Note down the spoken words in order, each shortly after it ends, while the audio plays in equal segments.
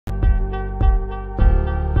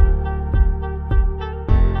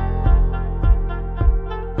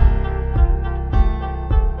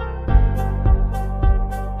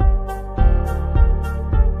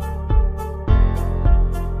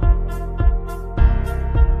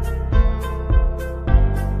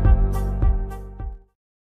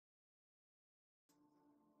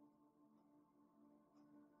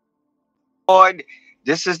Lord.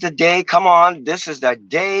 This is the day. Come on. This is the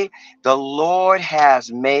day the Lord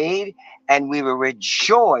has made, and we will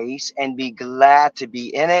rejoice and be glad to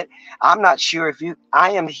be in it. I'm not sure if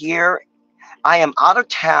I am here. I am out of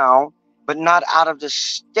town, but not out of the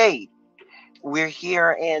state. We're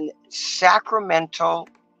here in Sacramento,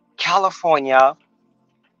 California,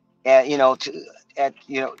 to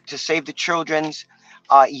save the children's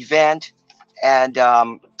event, and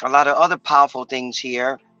a lot of other powerful things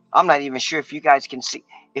here. I'm not even sure if you guys can see,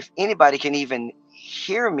 if anybody can even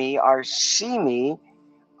hear me or see me,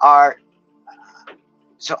 or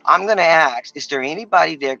so I'm gonna ask, is there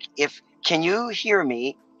anybody there? If can you hear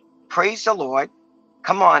me? Praise the Lord.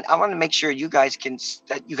 Come on, I want to make sure that you guys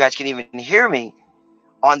can even hear me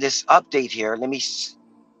on this update here. Let me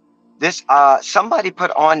this somebody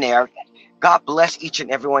put on there. God bless each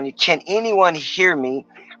and every one. Can anyone hear me?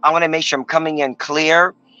 I want to make sure I'm coming in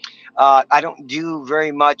clear. I don't do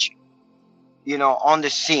very much, on the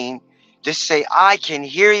scene. Just say, I can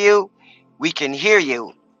hear you. We can hear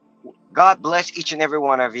you. God bless each and every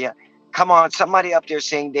one of you. Come on, somebody up there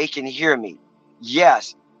saying they can hear me.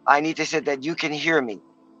 Yes, I need to say that you can hear me.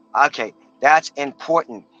 Okay, that's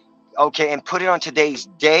important. Okay, and put it on today's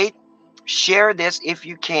date. Share this if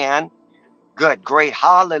you can. Good, great,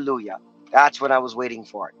 hallelujah. That's what I was waiting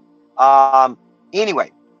for.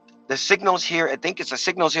 Anyway, the signals here, I think the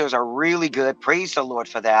signals here are really good. Praise the Lord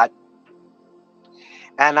for that.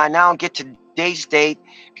 And I now get today's date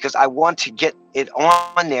because I want to get it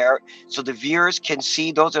on there so the viewers can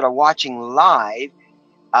see, those that are watching live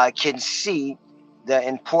can see the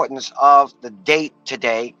importance of the date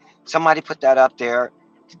today. Somebody put that up there.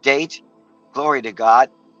 The date, glory to God,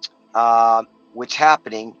 what's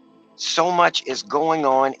happening. So much is going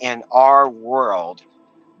on in our world,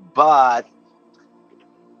 but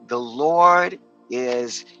the Lord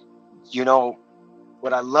is, you know,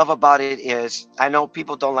 what I love about it is, I know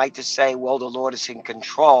people don't like to say, well, the Lord is in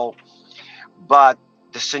control, but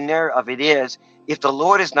the scenario of it is, if the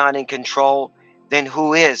Lord is not in control, then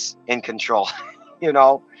who is in control? you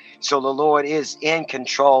know, so the Lord is in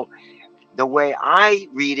control. The way I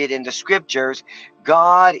read it in the scriptures,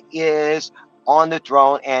 God is on the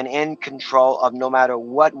throne and in control of no matter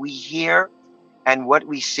what we hear and what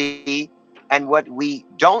we see and what we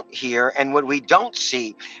don't hear and what we don't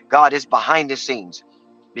see. God is behind the scenes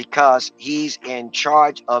because he's in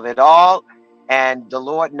charge of it all, and the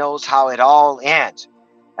Lord knows how it all ends.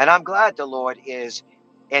 And I'm glad the Lord is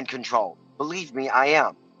in control. Believe me, I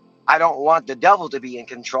am. I don't want the devil to be in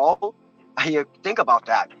control. You think about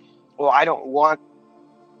that. Or I don't want,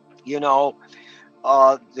 you know,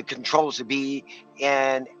 the controls to be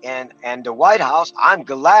in the White House. I'm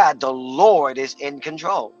glad the Lord is in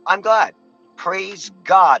control. I'm glad. Praise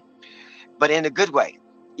God. But in a good way.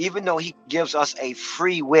 Even though he gives us a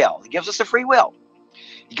free will. He gives us a free will.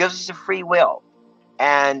 He gives us a free will.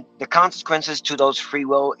 And the consequences to those free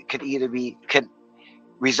will could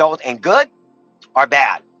result in good or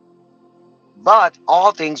bad. But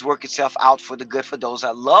all things work itself out for the good for those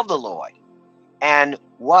that love the Lord. And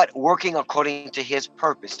what? Working according to his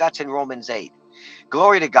purpose. That's in Romans 8.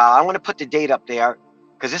 Glory to God. I want to put the date up there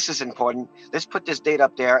because this is important. Let's put this date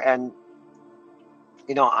up there. And,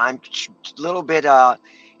 I'm a little bit,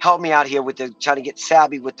 help me out here with trying to get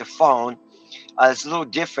savvy with the phone. It's a little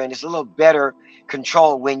different. It's a little better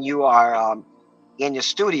control when you are in your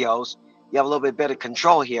studios. You have a little bit better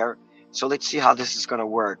control here. So let's see how this is going to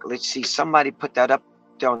work. Let's see. Somebody put that up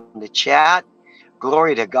there on the chat.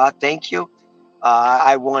 Glory to God. Thank you.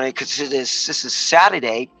 I want to, because this is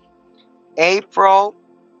April,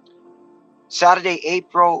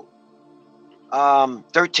 April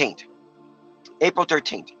 13th. April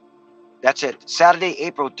 13th. That's it. Saturday,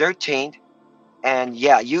 April 13th. And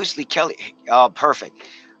yeah, usually Kelly. Oh, perfect.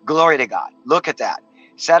 Glory to God. Look at that.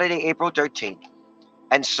 Saturday, April 13th.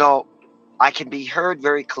 And so I can be heard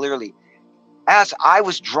very clearly. As I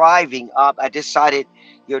was driving up, I decided,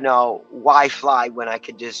 why fly when I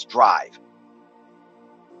could just drive?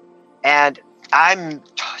 And I'm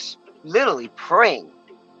literally praying,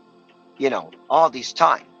 all this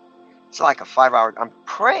time. It's like a 5 hour. I'm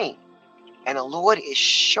praying. And the Lord is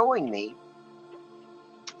showing me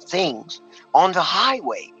things on the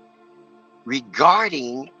highway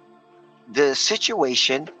regarding the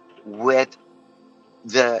situation with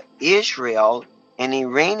the Israel and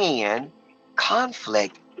Iranian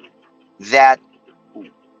conflict that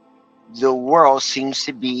the world seems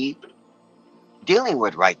to be dealing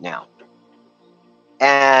with right now.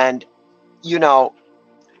 And,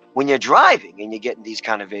 when you're driving and you're getting these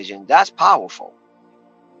kind of vision, that's powerful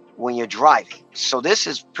when you're driving. So this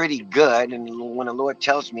is pretty good. And when the Lord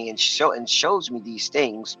tells me and shows me these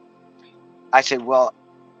things, I said, well,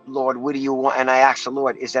 Lord, what do you want? And I asked the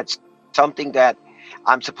Lord, is that something that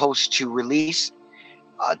I'm supposed to release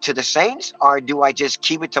to the saints, or do I just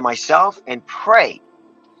keep it to myself and pray?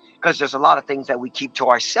 Because there's a lot of things that we keep to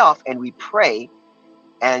ourselves and we pray,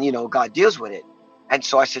 and God deals with it. And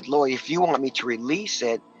so I said, Lord, if you want me to release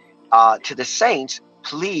it to the saints,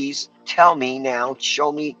 please tell me now,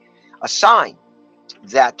 show me a sign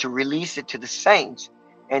that to release it to the saints,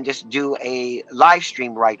 and just do a live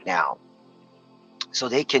stream right now so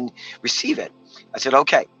they can receive it. I said,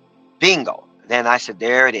 okay, bingo. Then I said,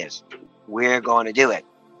 there it is. We're going to do it.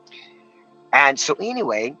 And so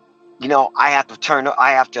anyway, I have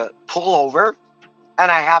to pull over, and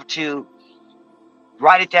I have to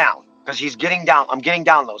write it down because he's getting down. I'm getting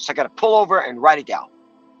down low. So I got to pull over and write it down.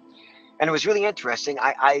 And it was really interesting.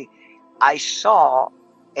 I saw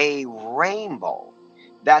a rainbow.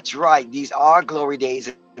 That's right. These are glory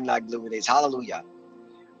days and not glory days. Hallelujah.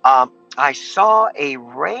 I saw a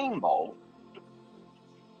rainbow,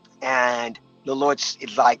 and the Lord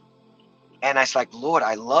is like, and I was like, Lord,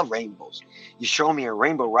 I love rainbows. You show me a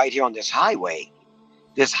rainbow right here on this highway,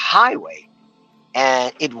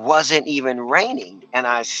 and it wasn't even raining, and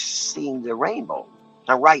I seen the rainbow.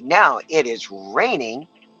 And right now it is raining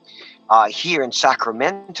here in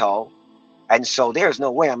Sacramento, and so there's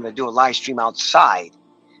no way I'm going to do a live stream outside.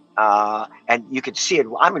 And you can see it.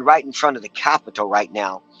 I'm right in front of the Capitol right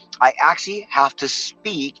now. I actually have to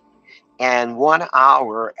speak in 1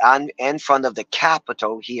 hour in front of the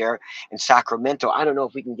Capitol here in Sacramento. I don't know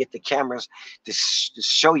if we can get the cameras to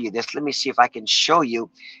show you this. Let me see if I can show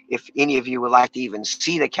you, if any of you would like to even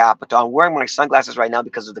see the Capitol. I'm wearing my sunglasses right now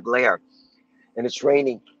because of the glare, and it's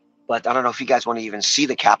raining. But I don't know if you guys want to even see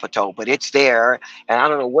the Capitol, but it's there, and I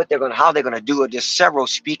don't know how they're going to do it. There's several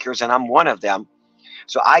speakers, and I'm one of them.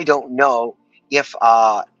 So I don't know if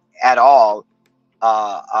at all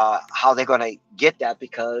how they're going to get that,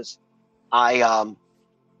 because I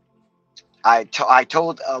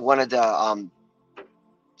told one of the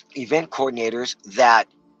event coordinators that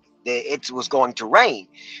it was going to rain,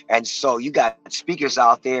 and so you got speakers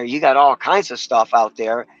out there, you got all kinds of stuff out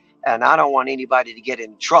there, and I don't want anybody to get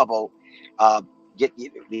in trouble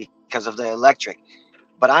because of the electric.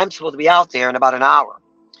 But I'm supposed to be out there in about an hour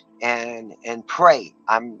and pray.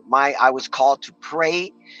 I was called to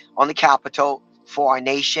pray on the Capitol for our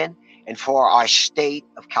nation and for our state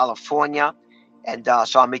of California. And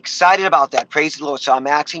so I'm excited about that. Praise the Lord. So I'm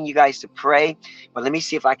asking you guys to pray. But let me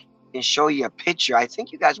see if I can show you a picture. I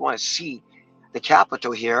think you guys want to see the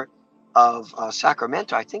Capitol here of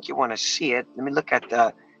Sacramento. I think you want to see it. Let me look at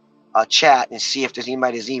the chat and see if there's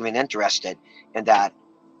anybody who's even interested in that.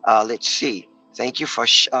 Let's see. Thank you for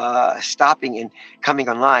stopping and coming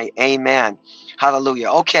online. Amen. Hallelujah.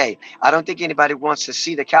 Okay. I don't think anybody wants to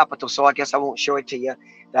see the Capitol, so I guess I won't show it to you.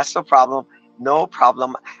 That's no problem. No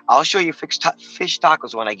problem. I'll show you fish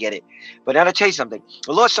tacos when I get it. But I'll tell you something.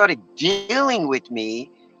 The Lord started dealing with me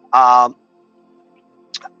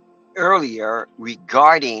earlier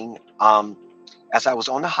regarding as I was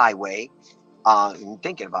on the highway, and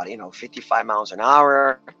thinking about it, 55 miles an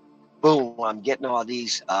hour. Boom! I'm getting all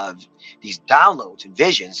these downloads and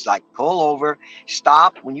visions. Like, pull over,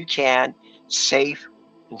 stop when you can, safe,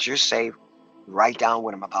 and you're safe. Write down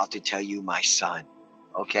what I'm about to tell you, my son.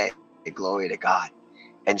 Okay, glory to God.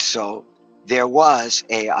 And so there was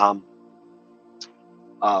a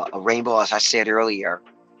rainbow, as I said earlier,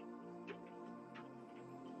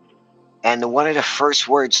 and one of the first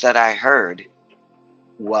words that I heard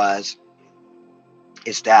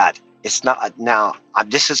is that it's not now.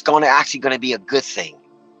 This is actually going to be a good thing.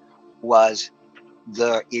 Was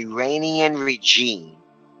the Iranian regime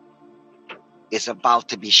is about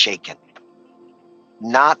to be shaken,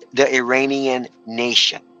 not the Iranian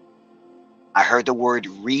nation. I heard the word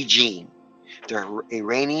regime. The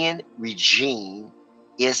Iranian regime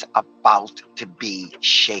is about to be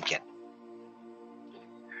shaken.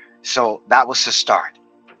 So that was the start.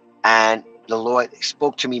 And the Lord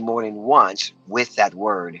spoke to me more than once with that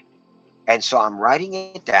word. And so I'm writing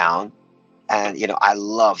it down. And, I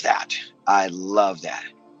love that. I love that.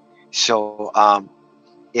 So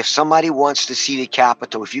if somebody wants to see the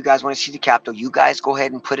Capitol, if you guys want to see the Capitol, you guys go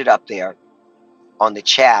ahead and put it up there on the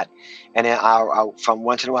chat. And then I'll from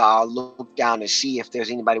once in a while, I'll look down and see if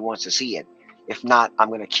there's anybody who wants to see it. If not, I'm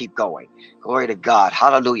going to keep going. Glory to God.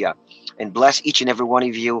 Hallelujah. And bless each and every one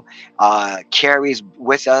of you. Carrie's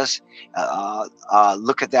with us.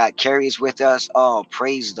 Look at that. Carrie's with us. Oh,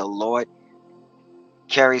 praise the Lord.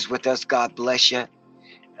 Carrie's with us. God bless you.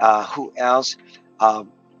 Who else?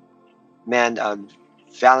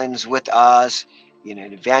 Fallon's with us.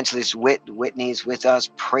 Evangelist Whitney's with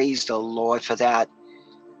us. Praise the Lord for that.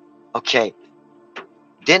 Okay.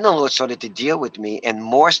 Then the Lord started to deal with me, and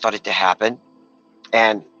more started to happen.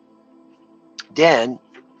 And then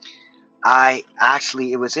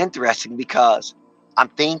it was interesting because I'm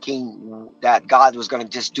thinking that God was going to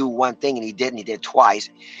just do one thing, and he didn't. He did twice.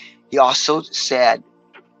 He also said,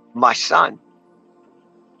 my son,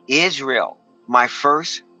 Israel, my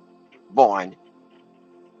firstborn,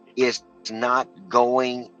 is not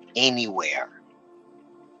going anywhere.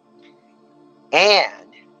 And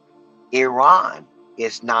Iran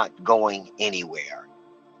is not going anywhere.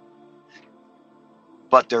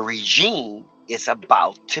 But the regime is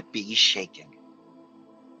about to be shaken.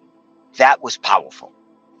 That was powerful.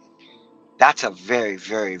 That's a very,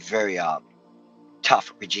 very, very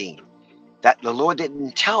tough regime. That the Lord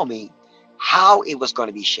didn't tell me how it was going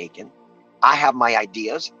to be shaken. I have my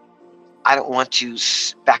ideas. I don't want to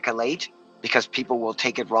speculate because people will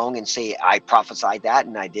take it wrong and say I prophesied that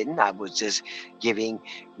and I didn't. I was just giving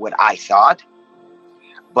what I thought.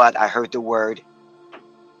 But I heard the word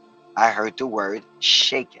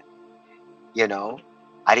shaken. You know,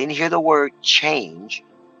 I didn't hear the word change,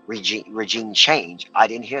 regime change. I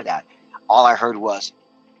didn't hear that. All I heard was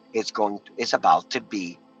it's about to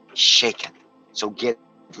be shaken. So get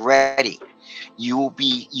ready.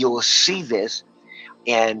 You'll see this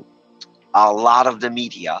in a lot of the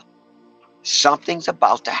media. Something's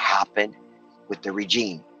about to happen with the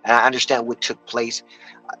regime. And I understand what took place,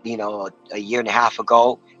 a year and a half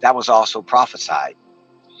ago. That was also prophesied.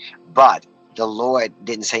 But the Lord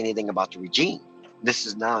didn't say anything about the regime. It's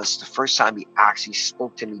the first time he actually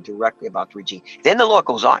spoke to me directly about the regime. Then the Lord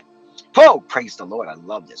goes on. Oh, praise the Lord. I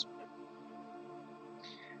love this.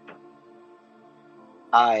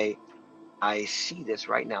 I see this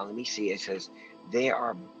right now. Let me see. It says they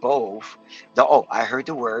are both I heard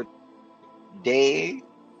the word. They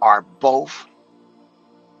are both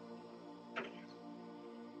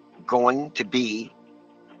going to be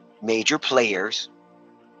major players.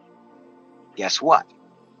 Guess what?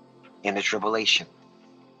 In the tribulation.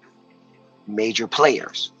 Major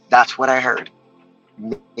players. That's what I heard.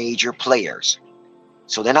 Major players.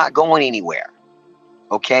 So they're not going anywhere.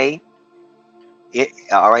 Okay?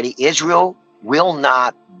 Already, Israel will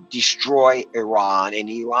not destroy Iran, and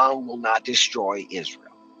Iran will not destroy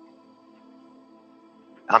Israel.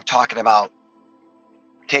 I'm talking about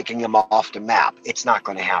taking them off the map. It's not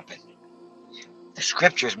going to happen. The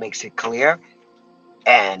scriptures makes it clear,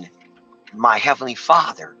 and my heavenly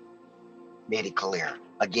Father made it clear.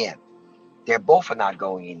 Again, they're both not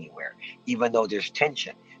going anywhere, even though there's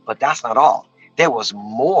tension. But that's not all. There was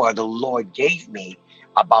more the Lord gave me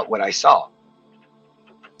about what I saw.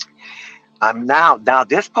 Now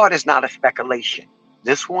this part is not a speculation.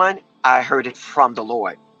 This one, I heard it from the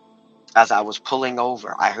Lord. As I was pulling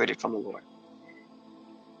over, I heard it from the Lord.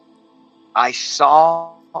 I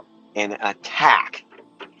saw an attack.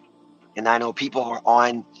 And I know people are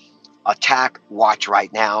on attack watch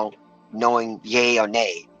right now, knowing yay or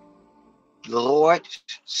nay. The Lord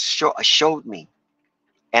showed me,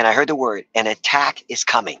 and I heard the word, an attack is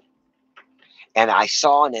coming. And I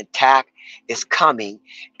saw an attack is coming,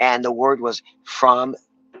 and the word was from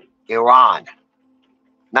Iran.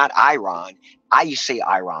 Not Iran. I used to say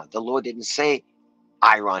Iran. The Lord didn't say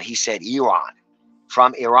Iran. He said Iran.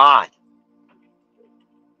 From Iran.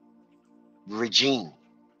 Regime.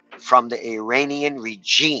 From the Iranian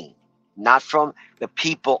regime. Not from the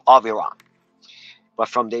people of Iran. But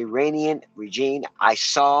from the Iranian regime, I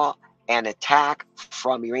saw an attack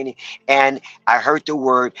from Iranian. And I heard the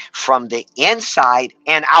word from the inside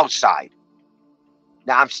and outside.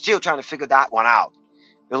 Now, I'm still trying to figure that one out.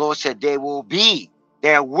 The Lord said there will be.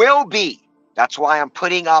 That's why I'm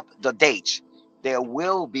putting up the dates. There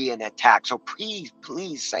will be an attack. So please,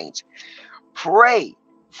 saints, pray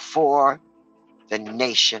for the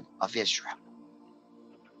nation of Israel.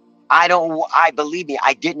 Believe me,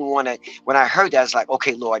 I didn't want to, when I heard that, I was like,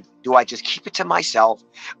 okay, Lord, do I just keep it to myself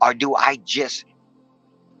or do I just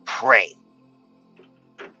pray?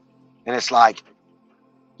 And it's like,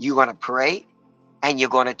 you're going to pray and you're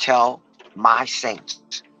going to tell my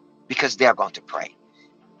saints because they're going to pray.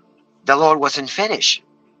 The Lord wasn't finished.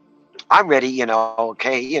 I'm ready, get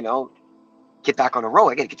back on the road.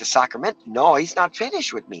 I got to get to Sacramento. No, he's not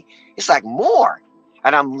finished with me. It's like more.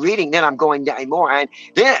 And I'm reading, then I'm going down more. And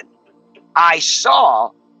then I saw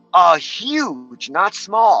a huge, not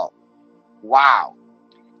small. Wow.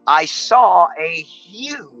 I saw a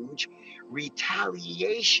huge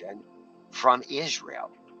retaliation from Israel.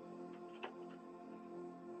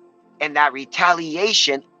 And that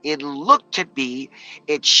retaliation, it looked to be,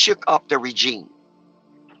 it shook up the regime.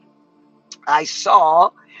 I saw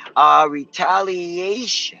a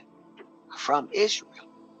retaliation from Israel.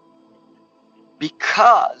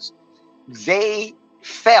 because they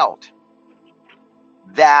felt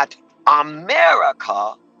that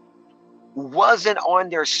America wasn't on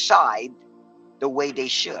their side the way they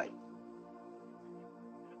should.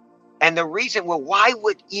 And the reason, well, why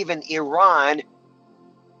would even Iran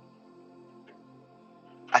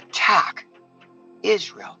attack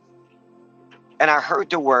Israel? And I heard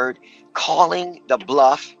the word calling the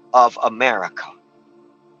bluff of America.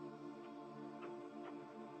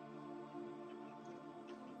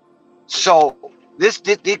 So they're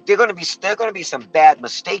going to be some bad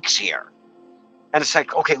mistakes here. And it's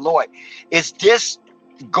like, okay, Lord, is this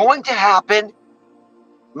going to happen?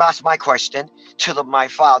 That's my question to my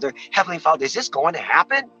Father, Heavenly Father. Is this going to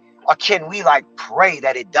happen, or can we like pray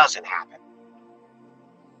that it doesn't happen?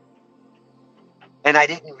 And I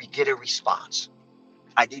didn't get a response.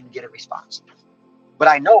 I didn't get a response. But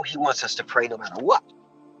I know He wants us to pray no matter what.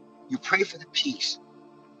 You pray for the peace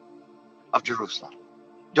of Jerusalem.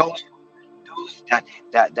 Those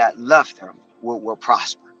that love them will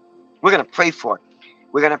prosper. We're going to pray for it.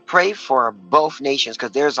 We're going to pray for both nations,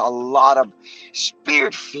 because there's a lot of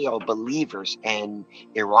spirit-filled believers in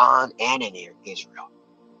Iran and in Israel.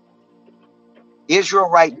 Israel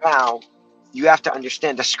right now, you have to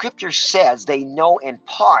understand, the scripture says they know in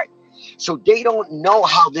part. So they don't know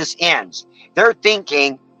how this ends. They're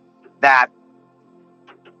thinking that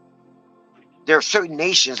there are certain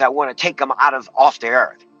nations that want to take them off the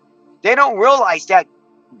earth. They don't realize that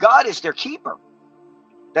God is their keeper.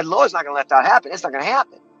 That Lord's not going to let that happen. It's not going to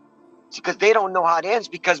happen. It's because they don't know how it ends,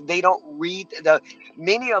 because they don't read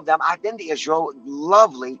many of them. I've been to Israel,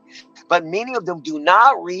 lovely, but many of them do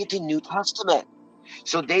not read the New Testament.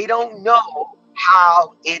 So they don't know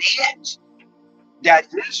how it ends. That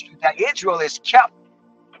Israel is kept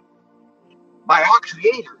by our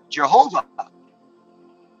Creator, Jehovah.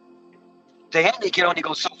 The enemy can only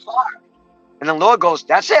go so far. And the Lord goes,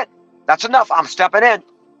 that's it. That's enough. I'm stepping in.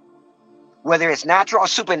 Whether it's natural or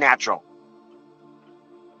supernatural.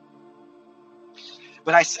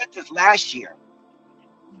 But I said this last year.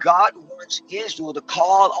 God wants Israel to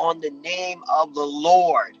call on the name of the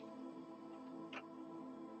Lord.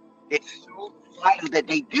 It's so vital that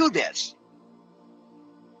they do this.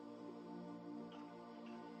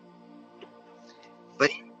 But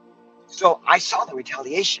so I saw the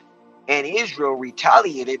retaliation, and Israel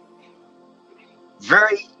retaliated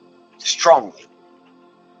very strongly.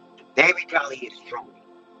 They retaliated strongly.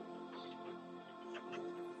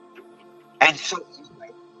 And so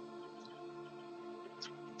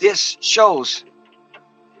this shows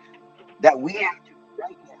that we have to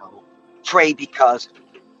right now pray, because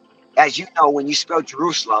as you know, when you spell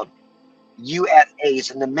Jerusalem, USA is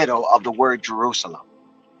in the middle of the word Jerusalem.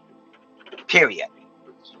 Period.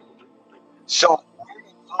 So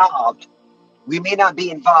we're involved. We may not be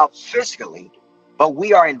involved physically, but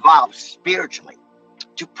we are involved spiritually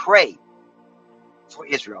to pray for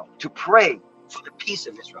Israel, to pray for the peace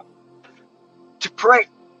of Israel, to pray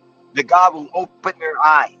that God will open their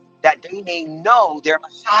eyes, that they may know their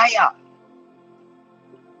Messiah.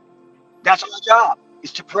 That's our job,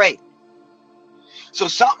 is to pray. So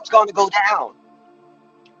something's going to go down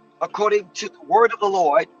according to the word of the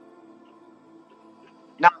Lord.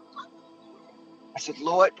 Now, I said,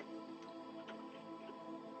 Lord,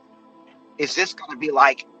 is this going to be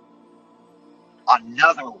like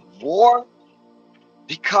another war?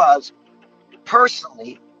 Because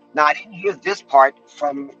personally, now I didn't hear this part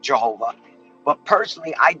from Jehovah, but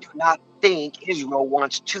personally, I do not think Israel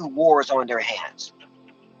wants two wars on their hands.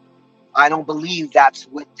 I don't believe that's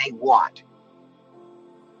what they want.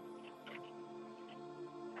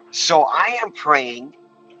 So I am praying,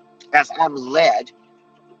 as I'm led,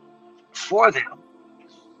 for them,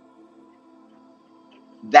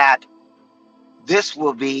 that this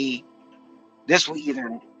will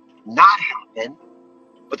either not happen,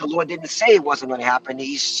 but the Lord didn't say it wasn't going to happen.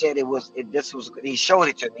 He said He showed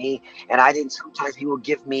it to me, and I didn't. Sometimes He will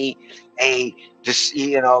give me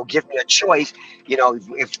give me a choice.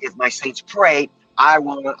 If my saints pray, I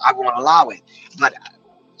won't allow it. But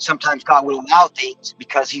sometimes God will allow things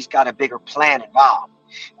because He's got a bigger plan involved,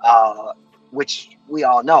 which we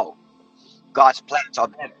all know. God's plans are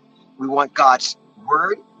better. We want God's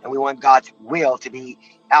word and we want God's will to be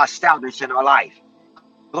established in our life.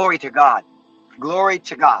 Glory to God. Glory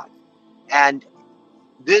to God. And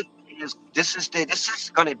this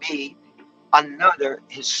is going to be another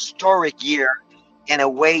historic year in a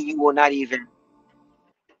way you will not even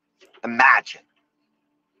imagine.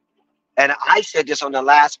 And I said this on the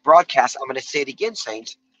last broadcast. I'm going to say it again,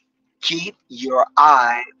 saints. Keep your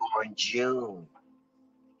eye on June.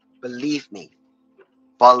 Believe me.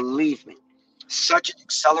 Believe me. Such an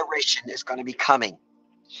acceleration is going to be coming.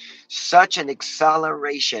 Such an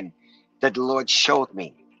acceleration that the Lord showed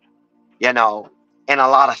me, you know, in a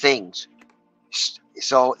lot of things.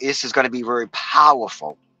 So this is going to be very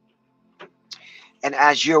powerful. And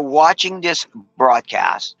as you're watching this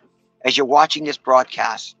broadcast,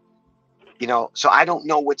 you know, so I don't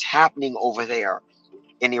know what's happening over there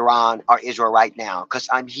in Iran or Israel right now because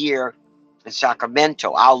I'm here in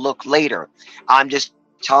Sacramento. I'll look later. I'm just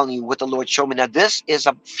telling you what the Lord showed me. Now, this is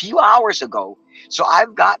a few hours ago. So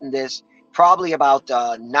I've gotten this probably about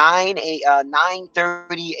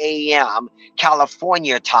 9:30 a.m.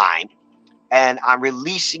 California time, and I'm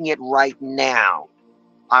releasing it right now.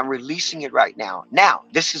 I'm releasing it right now. Now,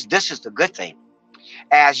 this is the good thing.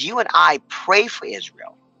 As you and I pray for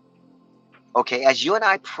Israel, okay, as you and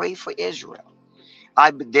I pray for Israel,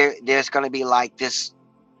 there's going to be like this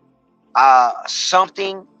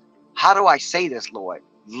something. How do I say this, Lord?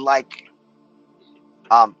 Like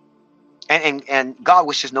um and God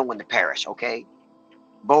wishes no one to perish, okay?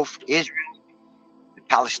 Both Israel, the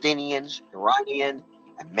Palestinians, Iranian,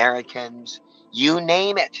 Americans, you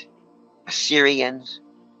name it, Assyrians,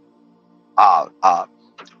 uh uh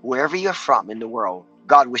wherever you're from in the world,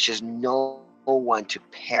 God wishes no one to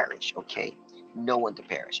perish, okay? No one to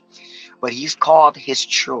perish. But he's called his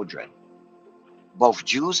children, both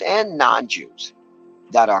Jews and non-Jews,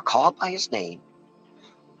 that are called by his name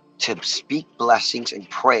to speak blessings and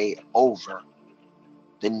pray over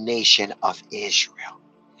the nation of Israel.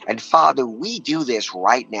 And Father, we do this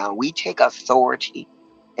right now. We take authority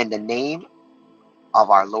in the name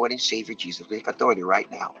of our Lord and Savior Jesus. We take authority right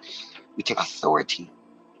now. We take authority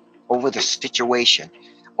over the situation,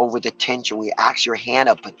 over the tension. We ask your hand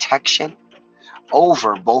of protection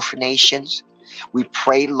over both nations. We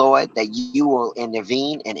pray, Lord, that you will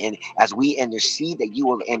intervene, and as we intercede, that you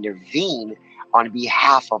will intervene on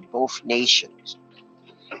behalf of both nations.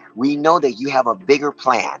 We know that you have a bigger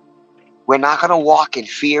plan. We're not going to walk in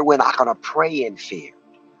fear. We're not going to pray in fear.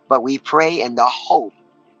 But we pray in the hope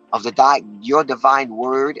of your divine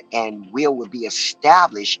word and will be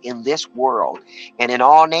established in this world and in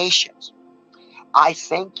all nations. I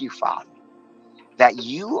thank you, Father, that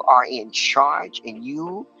you are in charge and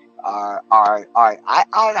you I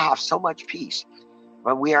have so much peace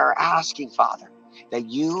when we are asking, Father, that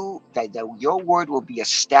your word will be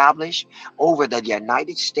established over the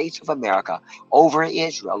United States of America, over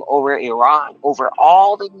Israel, over Iran, over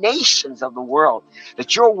all the nations of the world,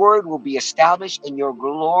 that your word will be established and your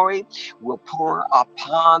glory will pour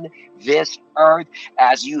upon this earth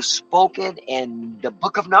as you spoke it in the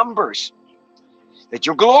book of Numbers, that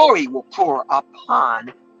your glory will pour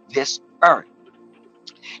upon this earth.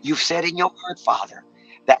 You've said in your word, Father,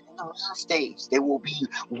 that in the last days there will be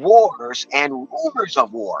wars and rumors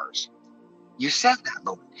of wars. You said that,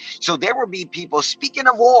 Lord. So there will be people speaking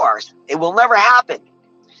of wars. It will never happen.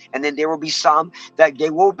 And then there will be some that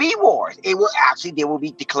there will be wars. There will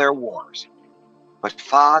be declared wars. But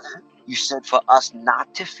Father, you said for us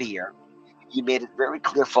not to fear. You made it very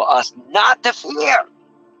clear for us not to fear.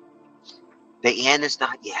 The end is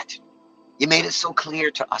not yet. You made it so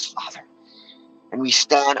clear to us, Father. And we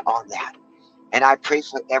stand on that. And I pray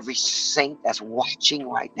for every saint that's watching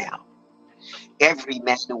right now, every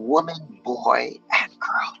man, woman, boy, and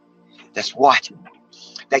girl that's watching,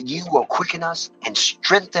 that you will quicken us and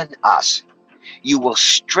strengthen us. You will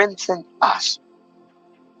strengthen us.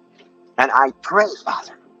 And I pray,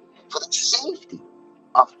 Father, for the safety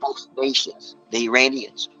of both nations, the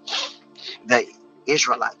Iranians, the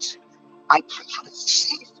Israelites. I pray for the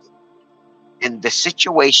safety in the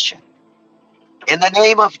situation. In the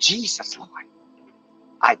name of Jesus, Lord.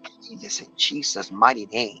 I pray this in Jesus' mighty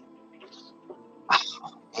name.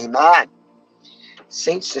 Amen.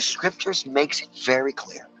 Saints, the scriptures makes it very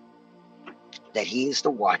clear that he is the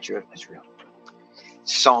watcher of Israel.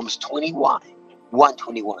 Psalms 21,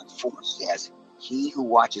 121, 4 says, he who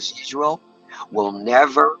watches Israel will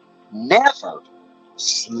never, never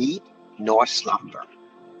sleep nor slumber.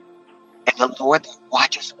 And the Lord that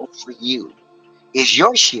watches over you is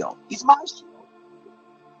your shield. He's my shield.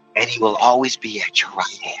 And he will always be at your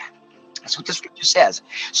right hand. That's what the scripture says.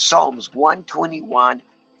 Psalms 121,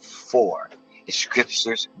 4. The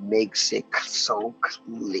scriptures makes it so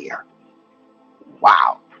clear.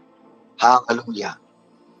 Wow. Hallelujah.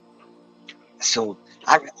 So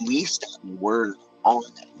I released that word on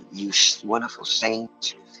you wonderful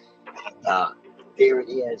saints. There it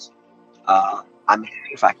is. I'm here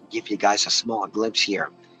if I can give you guys a small glimpse here.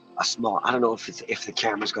 I don't know if the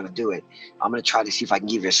camera's going to do it. I'm going to try to see if I can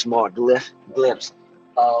give you a small glimpse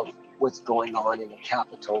of what's going on in the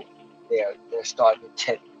Capitol. They're starting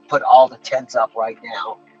to put all the tents up right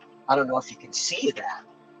now. I don't know if you can see that.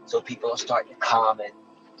 So people are starting to comment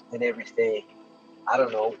and everything. I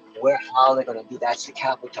don't know how they're gonna do. That's the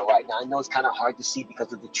capital right now. I know it's kind of hard to see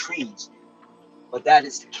because of the trees, but that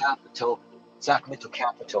is the capital, Sacramento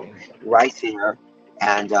capital, right there.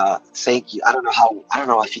 And thank you. I don't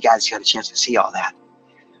know if you guys got a chance to see all that,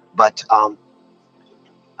 but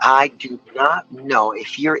I do not know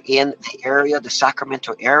if you're in the area, the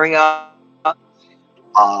Sacramento area,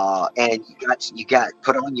 and you got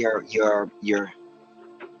put on your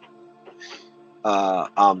uh,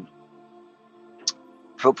 um,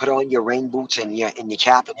 put on your rain boots and your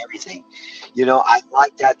cap and everything. You know, I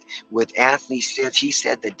like that. What Anthony said, he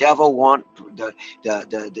said the devil won't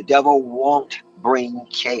bring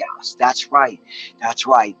chaos. That's right. That's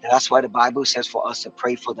right. That's why the Bible says for us to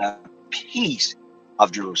pray for the peace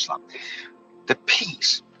of Jerusalem, the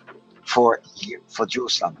peace for you, for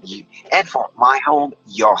Jerusalem, you, and for my home,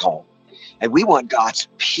 your home. And we want God's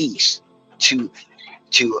peace to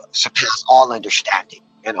surpass all understanding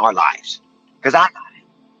in our lives. Because I got it,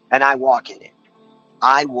 and I walk in it.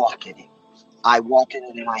 I walk in it. I walk in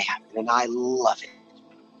it, and I have it, and I love it.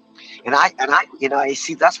 I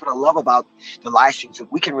see that's what I love about the live streams.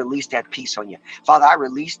 If we can release that peace on you, Father, I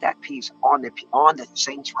release that peace on the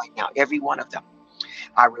saints right now, every one of them.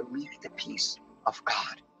 I release the peace of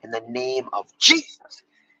God in the name of Jesus.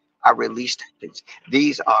 I release that peace.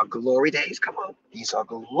 These are glory days. Come on, these are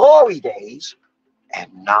glory days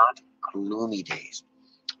and not gloomy days.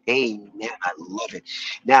 Amen. I love it.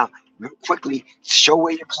 Now, real quickly, show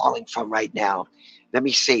where you're calling from right now. Let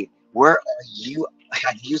me see. Where are you?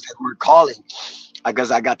 I use that word calling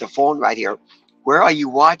because I got the phone right here. Where are you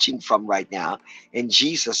watching from right now? In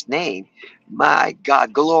Jesus' name. My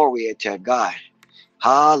God, glory to God.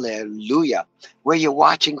 Hallelujah. Where you're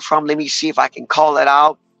watching from, let me see if I can call it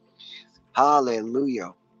out.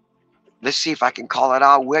 Hallelujah. Let's see if I can call it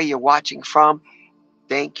out. Where you're watching from.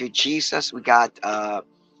 Thank you, Jesus. We got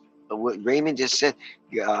what Raymond just said.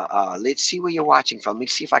 Let's see where you're watching from.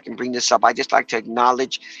 Let's see if I can bring this up. I just like to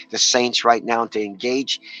acknowledge the saints right now, to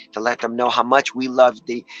engage, to let them know how much we love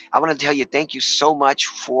the. I want to tell you, thank you so much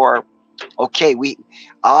for. Okay,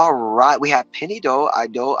 all right. We have Penny Doe. I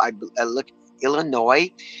look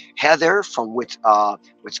Illinois, Heather from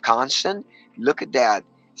Wisconsin. Look at that.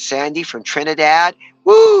 Sandy from Trinidad.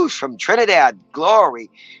 Woo, from Trinidad. Glory.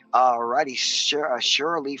 All righty.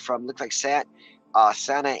 Shirley from looks like Santa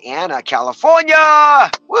Ana,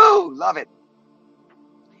 California. Woo, love it.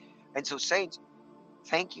 And so, saints,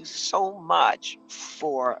 thank you so much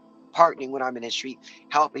for partnering with our ministry,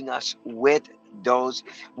 helping us with those,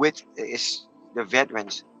 with the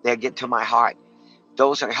veterans. They get to my heart.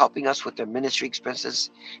 Those are helping us with their ministry expenses.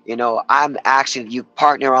 You know, I'm asking you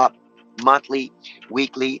partner up monthly,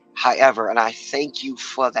 weekly, however, and I thank you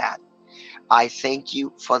for that. I thank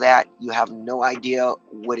you for that. You have no idea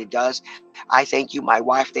what it does. I thank you. My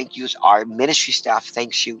wife, thank you. Our ministry staff,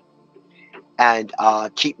 thanks you. And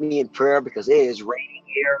keep me in prayer because it is raining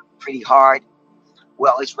here pretty hard.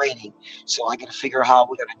 Well, it's raining. So I got to figure out how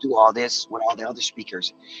we're going to do all this with all the other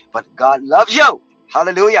speakers. But God loves you.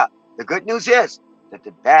 Hallelujah. The good news is that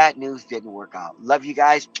the bad news didn't work out. Love you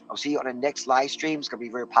guys. I'll see you on the next live stream. It's going to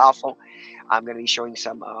be very powerful. I'm going to be showing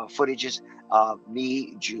some footages of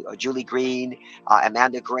me, Julie Green,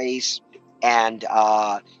 Amanda Grace, and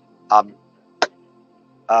um,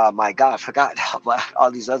 my God, I forgot about all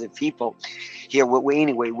these other people here.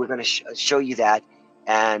 Anyway, we're going to show you that.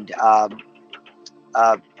 And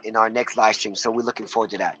in our next live stream. So we're looking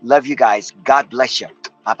forward to that. Love you guys. God bless you.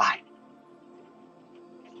 Bye bye.